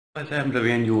I am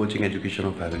Ravi and you watching education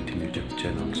of YouTube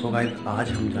channel. So guys, आज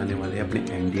हम जाने वाले हैं अपने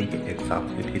एनडीए के एग्ज़ाम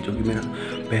के लिए, जो कि मेरा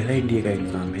पहला एनडीए का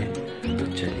एग्ज़ाम है। तो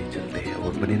चलिए चलते हैं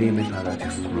और बने रहिए मेरे साथ आज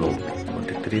इस व्लॉग में और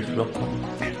देखते रहिए इस व्लॉग को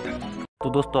एंड तक। तो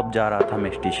दोस्तों, अब जा रहा था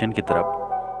मैं स्टेशन की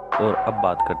तरफ और अब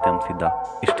बात करते हैं हम सीधा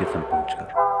स्टेशन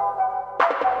पहुंचकर।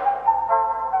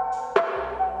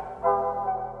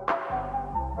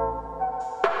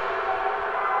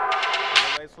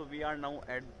 So we are now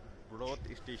at Broth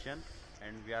station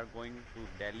and we are going to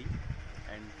Delhi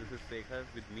and this is Shekhar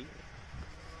with me.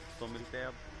 तो मिलते हैं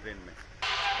अब ट्रेन में।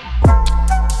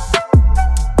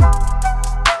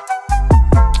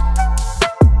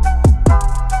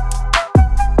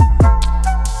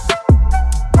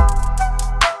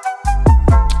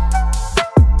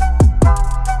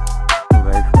 तो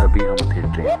गाइस, अभी हम थे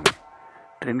ट्रेन में।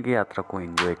 ट्रेन की यात्रा को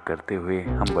एंजॉय करते हुए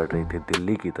हम बढ़ रहे थे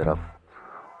दिल्ली की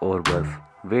तरफ और बस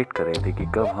वेट कर रहे थे कि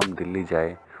कब हम दिल्ली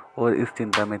जाए, और इस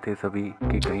चिंता में थे सभी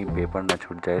कि कहीं पेपर ना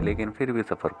छूट जाए। लेकिन फिर भी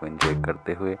सफ़र को एंजॉय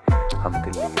करते हुए हम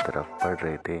दिल्ली की तरफ बढ़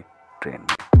रहे थे ट्रेन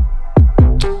में।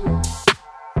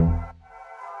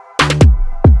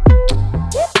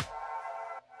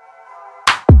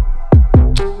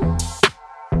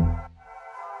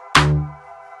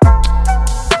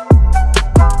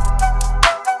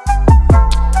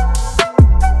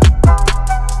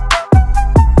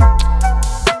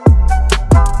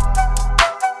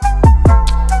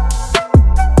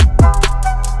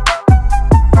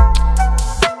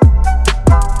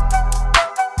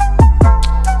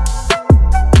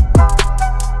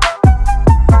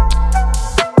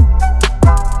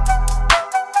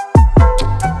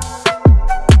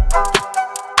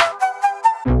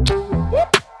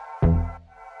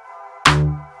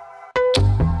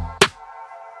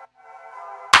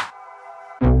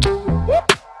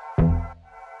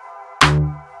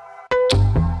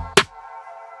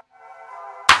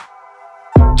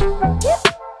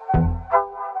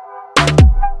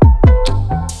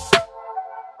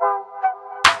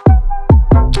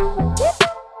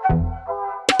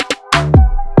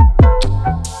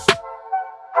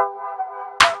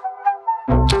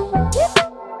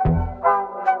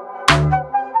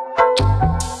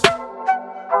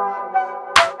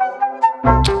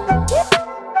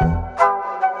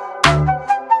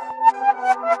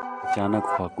 अचानक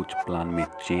हुआ कुछ प्लान में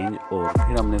चेंज और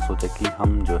फिर हमने सोचा कि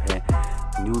हम जो है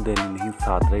न्यू दिल्ली नहीं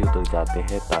सादरा ही उतर जाते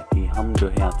हैं, ताकि हम जो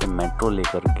है यहाँ से मेट्रो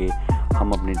लेकर के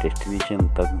हम अपनी डेस्टिनेशन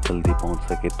तक जल्दी पहुँच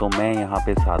सके। तो मैं यहाँ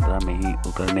पे सादरा में ही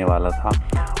उतरने वाला था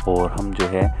और हम जो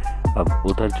है अब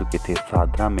उतर चुके थे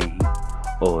सादरा में ही,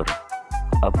 और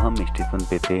अब हम स्टेशन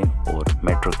पे थे और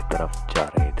मेट्रो की तरफ जा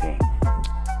रहे थे।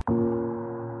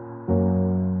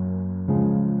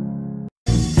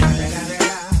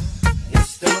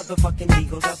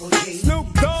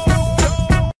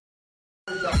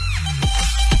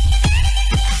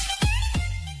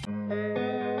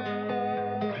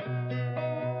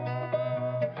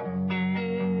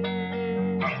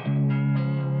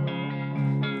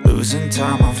 Losing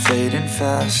time, I'm fading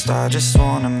fast. I just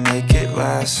wanna make it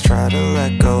last. Try to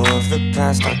let go of the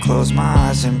past. I close my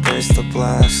eyes, embrace the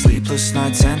blast. Sleepless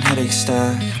nights and headaches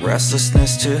stack.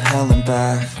 Restlessness to hell and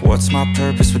back. What's my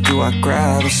purpose? What do I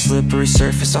grab? A slippery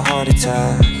surface, a heart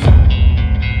attack.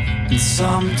 And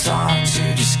sometimes you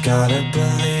just gotta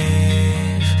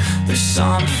believe there's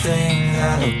something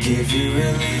that'll give you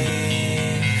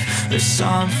relief. There's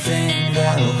something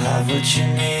that'll have what you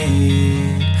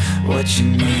need. What you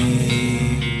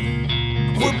need.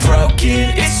 We're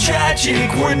broken, it's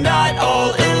tragic. We're not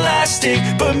all elastic,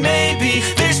 but maybe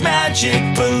there's magic.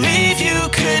 Believe you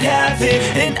could have it.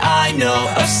 And I know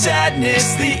of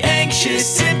sadness, the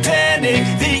anxious and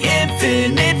panic, the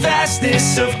infinite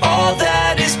vastness of all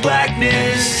that is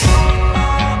blackness.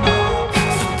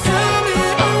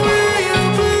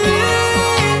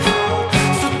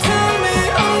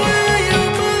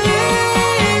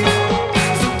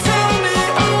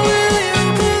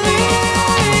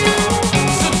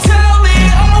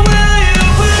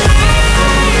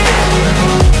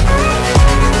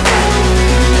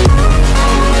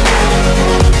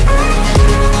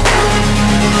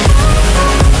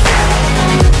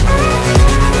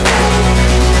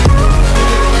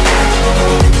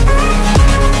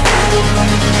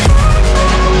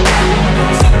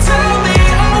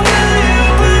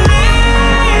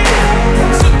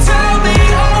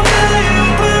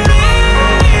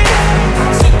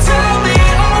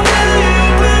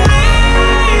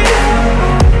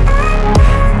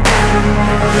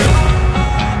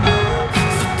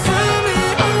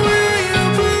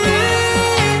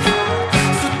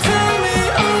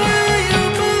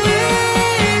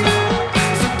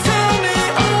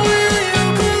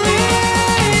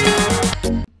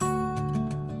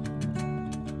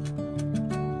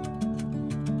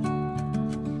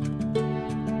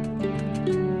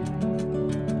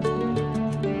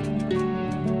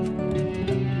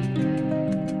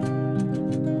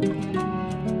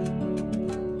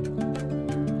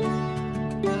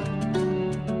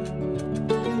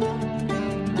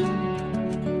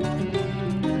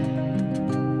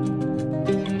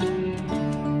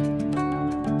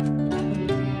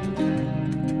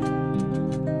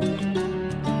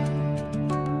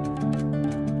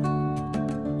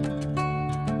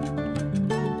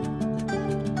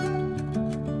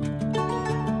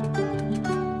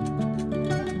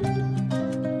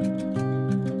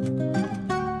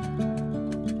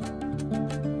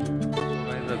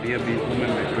 अभी हूँ मैं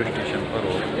metro station पर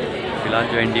और फिलहाल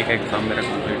जो NDA का exam मेरा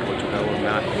complete हो चुका है और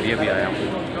मैं अभी आया हूँ।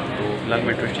 तो फिलहाल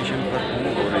मेट्रो स्टेशन पर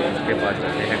हूँ और इसके बाद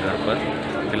जाते हैं घर पर।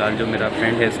 फिलहाल जो मेरा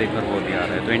फ्रेंड है शेखर वो भी आ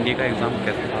रहा है। तो NDA का एग्ज़ाम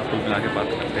कैसा था तो मिला के बात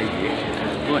करते हैं ये।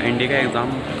 तो NDA का एग्ज़ाम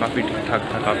काफ़ी ठीक ठाक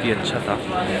था, काफ़ी अच्छा था।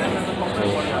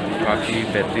 तो काफ़ी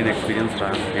बेहतरीन एक्सपीरियंस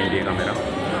रहा NDA का मेरा।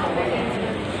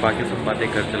 बाकी सब बातें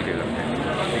घर चल के करते हैं,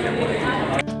 ठीक है।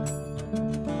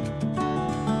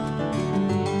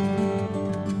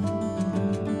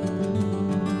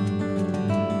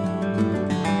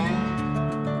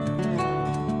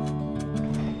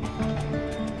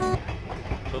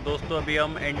 तो दोस्तों अभी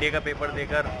हम NDA का पेपर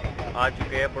देकर आ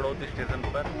चुके हैं बड़ौत स्टेशन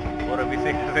पर और अभी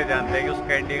से जानते हैं कि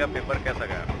उसका NDA का पेपर कैसा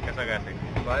गया से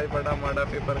भाई बड़ा माड़ा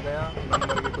पेपर गया,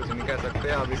 नंबर भी कुछ नहीं कह सकते,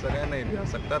 अभी से गया नहीं भी आ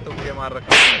सकता तो ये मार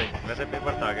रखा है। वैसे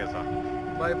पेपर था कैसा?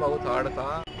 भाई बहुत हार्ड था,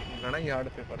 घना ही हार्ड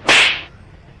पेपर था।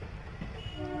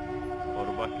 और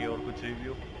बाकी और कुछ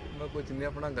रिव्यू? मैं कुछ नहीं,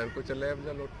 अपना घर को चले अब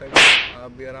लौट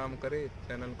आप भी आराम करें,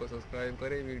 चैनल को सब्सक्राइब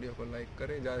करें, वीडियो को लाइक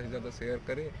करें, ज़्यादा से ज़्यादा शेयर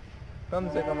करें, कम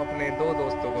से कम अपने 2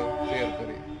 दोस्तों को शेयर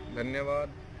करें। धन्यवाद,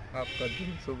 आपका दिन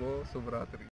शुभ हो, शुभ रात्रि।